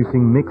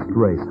 producing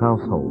mixed-race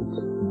households.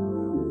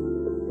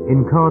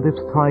 In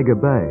Cardiff's Tiger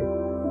Bay,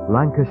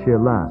 Lancashire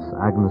lass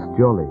Agnes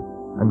Jolly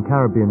and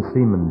Caribbean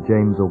seaman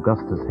James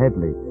Augustus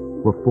Headley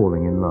were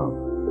falling in love.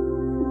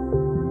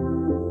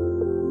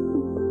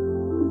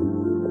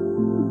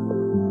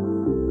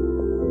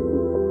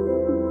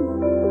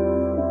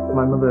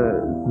 My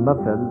mother's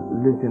mother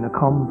lived in a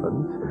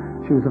convent.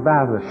 She was a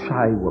rather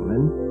shy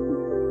woman.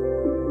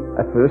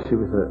 At first she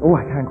was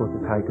I can't go to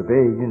Tiger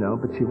Bay, you know,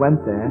 but she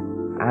went there,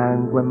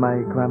 and when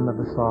my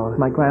grandmother saw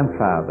my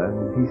grandfather,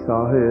 and he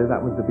saw her,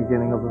 that was the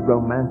beginning of a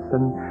romance,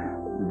 and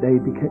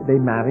they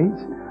married,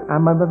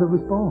 and my mother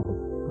was born.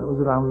 That was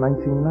around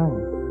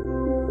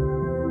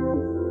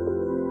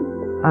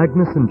 1909.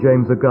 Agnes and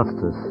James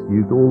Augustus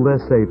used all their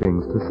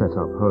savings to set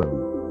up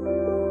home.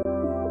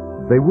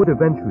 They would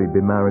eventually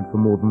be married for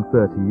more than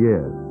 30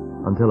 years,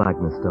 until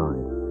Agnes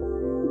died.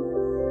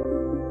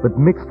 But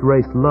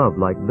mixed-race love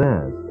like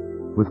theirs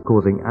was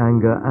causing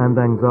anger and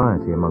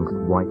anxiety amongst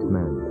white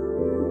men.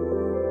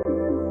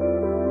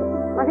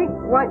 I think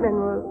white men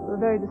were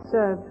very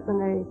disturbed when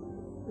they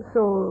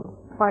saw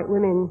white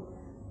women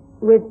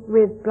with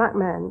black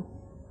men,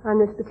 and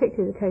this is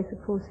particularly the case,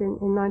 of course, in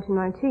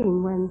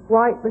 1919, when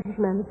white British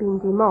men have been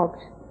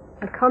demobbed,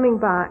 are coming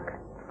back,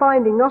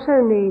 finding not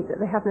only that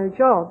they have no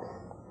jobs,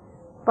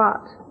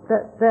 but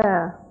that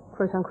their,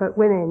 quote-unquote,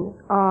 women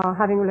are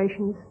having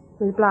relations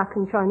with black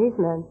and Chinese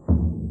men.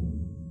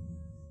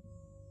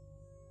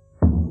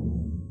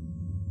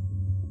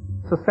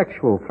 It's a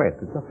sexual threat.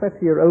 It's a threat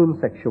to your own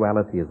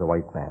sexuality as a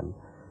white man.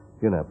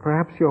 You know,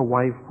 perhaps your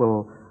wife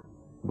will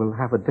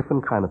have a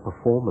different kind of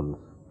performance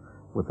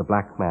with the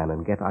black man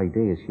and get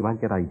ideas. She might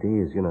get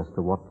ideas, you know, as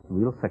to what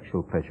real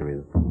sexual pleasure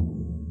is.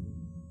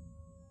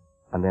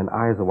 And then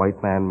I, as a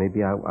white man,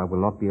 maybe I will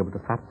not be able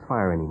to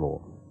satisfy her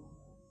anymore.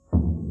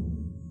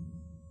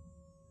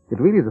 It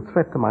really is a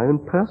threat to my own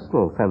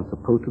personal sense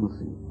of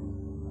potency,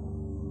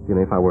 you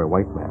know, if I were a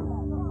white man.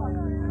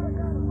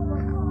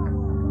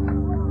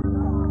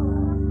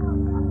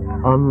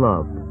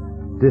 Unloved,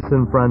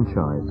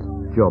 disenfranchised,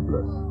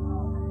 jobless.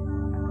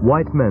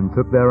 White men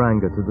took their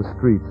anger to the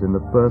streets in the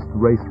first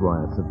race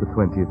riots of the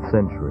 20th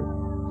century,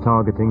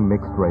 targeting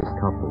mixed-race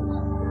couples.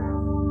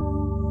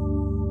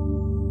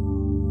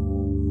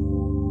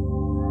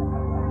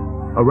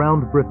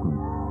 Around Britain,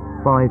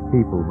 5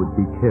 people would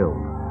be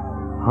killed,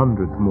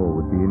 hundreds more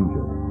would be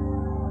injured.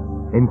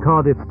 In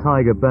Cardiff's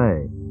Tiger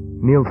Bay,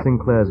 Neil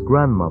Sinclair's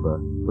grandmother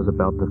was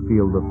about to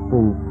feel the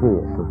full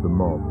force of the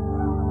mob.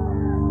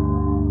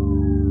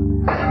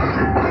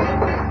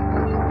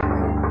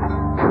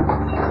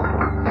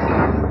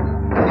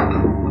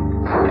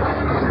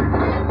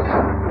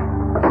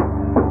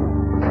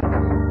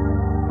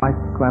 My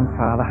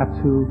grandfather had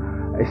to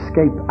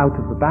escape out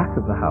of the back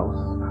of the house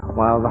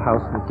while the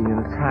house was being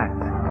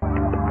attacked.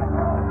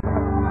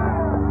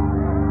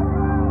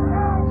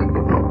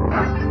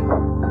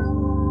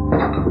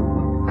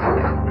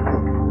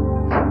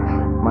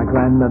 My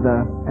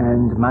grandmother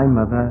and my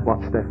mother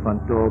watched their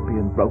front door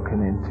being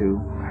broken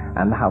into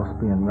and the house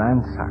being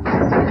ransacked.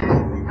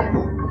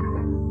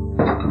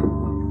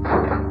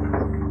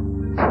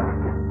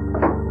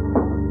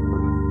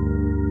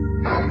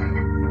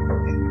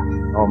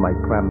 All my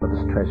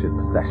grandmother's treasured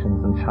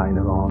possessions and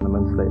china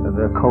ornaments,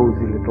 their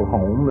cozy little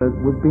home,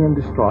 was being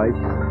destroyed.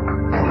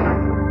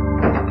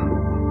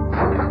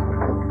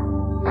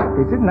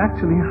 They didn't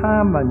actually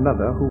harm my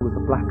mother, who was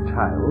a black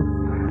child,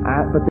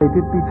 but they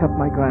did beat up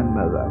my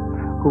grandmother,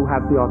 who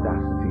had the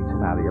audacity to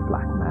marry a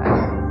black man.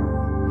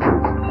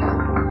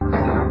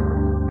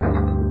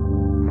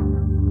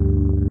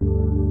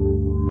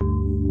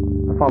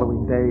 The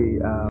following day,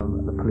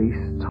 the police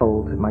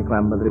told my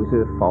grandmother it was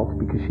her fault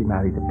because she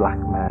married a black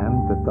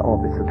man, that all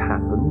this had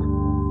happened.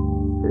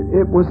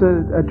 It was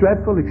a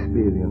dreadful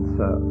experience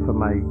for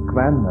my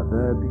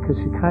grandmother because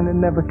she kind of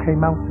never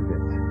came out of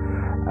it.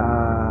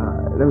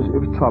 It was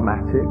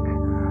traumatic,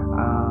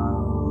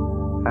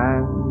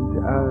 and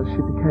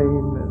she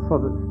became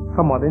sort of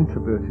somewhat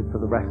introverted for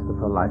the rest of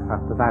her life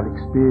after that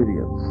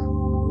experience.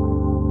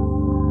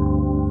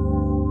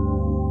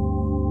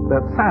 The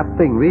sad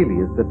thing really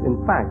is that,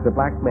 in fact, the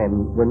black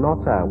men were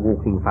not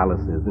walking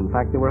phalluses. In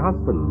fact, they were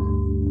husbands.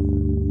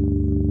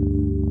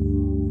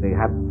 They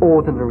had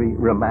ordinary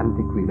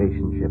romantic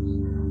relationships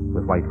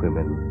with white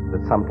women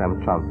that sometimes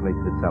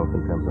translated itself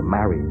in terms of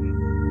marriage.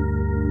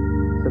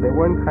 So they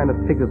weren't kind of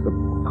figures of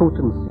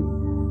potency.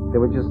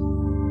 They were just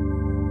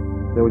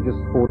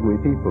ordinary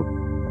people.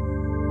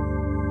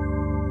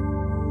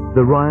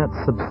 The riots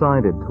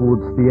subsided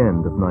towards the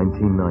end of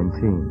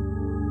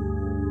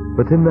 1919.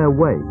 But in their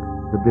wake,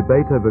 the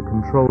debate over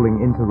controlling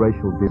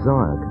interracial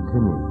desire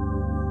continued.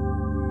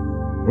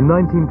 In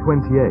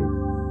 1928,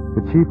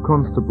 the Chief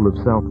Constable of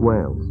South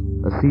Wales,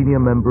 a senior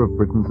member of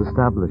Britain's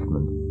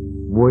establishment,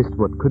 voiced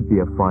what could be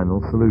a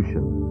final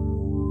solution: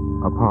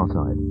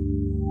 apartheid.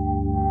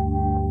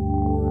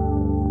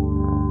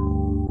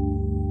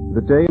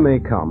 The day may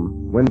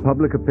come when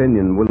public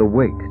opinion will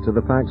awake to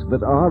the fact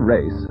that our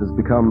race has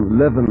become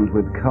leavened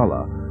with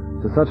colour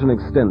to such an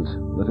extent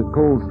that it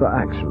calls for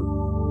action.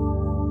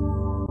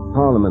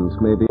 Parliament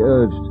may be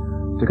urged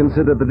to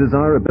consider the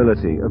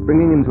desirability of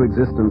bringing into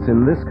existence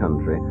in this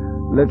country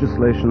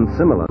legislation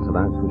similar to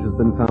that which has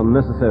been found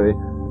necessary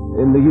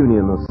in the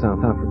Union of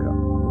South Africa.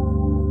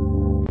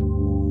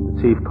 The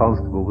Chief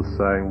Constable was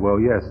saying, well,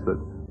 yes, that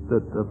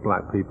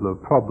black people are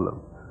a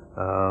problem.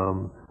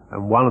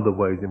 And one of the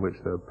ways in which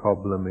they're a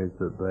problem is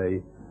that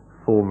they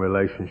form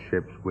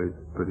relationships with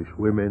British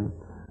women,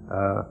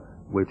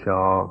 which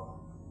are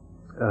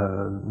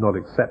not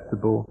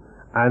acceptable,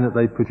 and that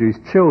they produce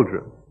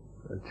children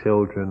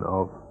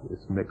of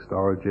this mixed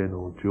origin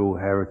or dual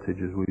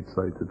heritage, as we'd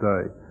say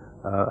today,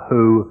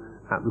 who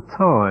at the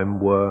time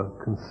were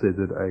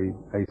considered a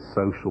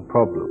social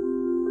problem.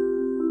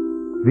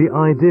 The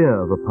idea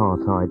of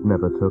apartheid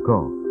never took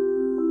off.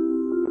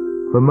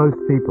 For most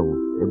people,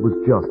 it was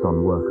just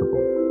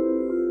unworkable.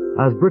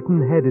 As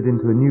Britain headed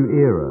into a new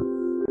era,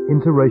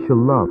 interracial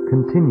love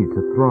continued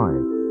to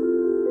thrive.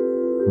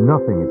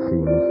 Nothing, it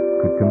seems,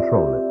 could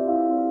control it.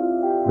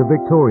 The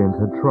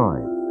Victorians had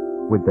tried,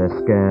 with their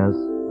scares,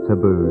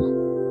 taboos,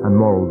 and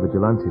moral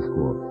vigilante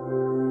squads.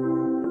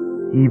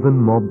 Even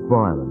mob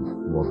violence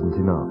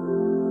wasn't enough.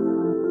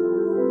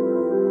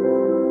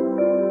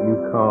 You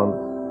can't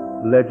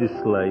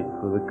legislate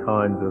for the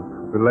kind of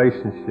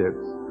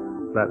relationships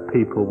that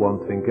people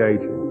want to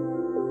engage in.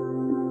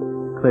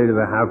 Clearly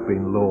there have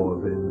been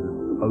laws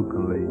in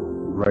openly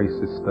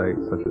racist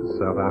states such as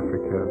South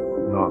Africa,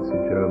 Nazi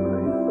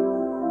Germany,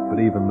 but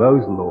even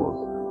those laws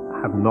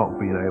have not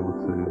been able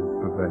to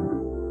prevent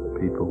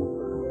people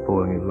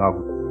falling in love.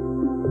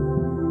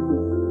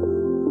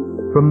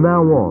 From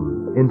now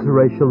on,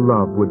 interracial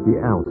love would be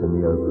out in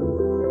the open.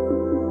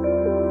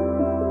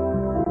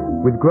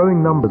 With growing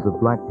numbers of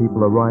black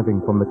people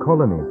arriving from the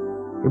colonies,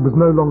 it was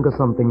no longer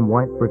something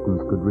white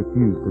Britons could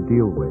refuse to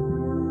deal with.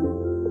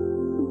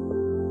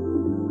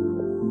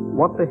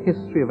 What the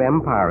history of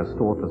empire has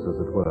taught us, as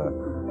it were,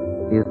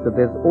 is that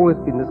there's always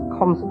been this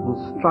constant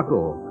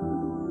struggle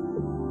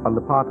on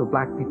the part of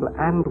black people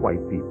and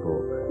white people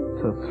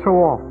to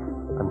throw off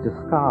and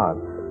discard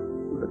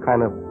the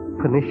kind of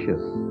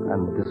pernicious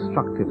and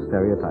destructive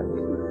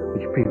stereotypes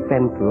which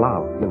prevent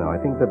love. I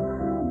think that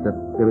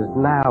there is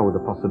now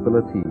the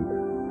possibility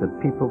that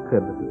people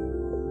could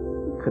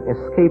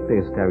escape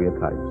their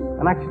stereotypes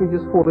and actually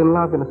just fall in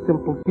love in a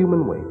simple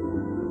human way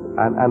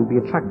and be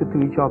attracted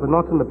to each other,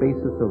 not on the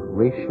basis of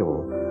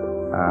racial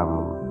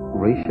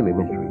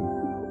imagery,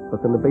 but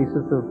on the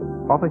basis of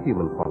other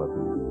human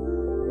qualities.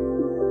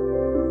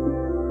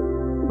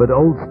 But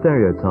old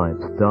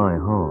stereotypes die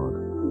hard,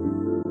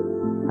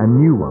 and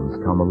new ones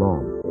come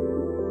along.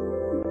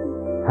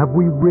 Have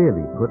we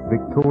really put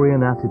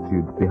Victorian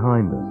attitudes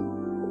behind us,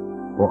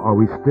 or are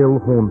we still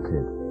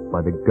haunted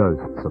by the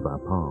ghosts of our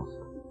past?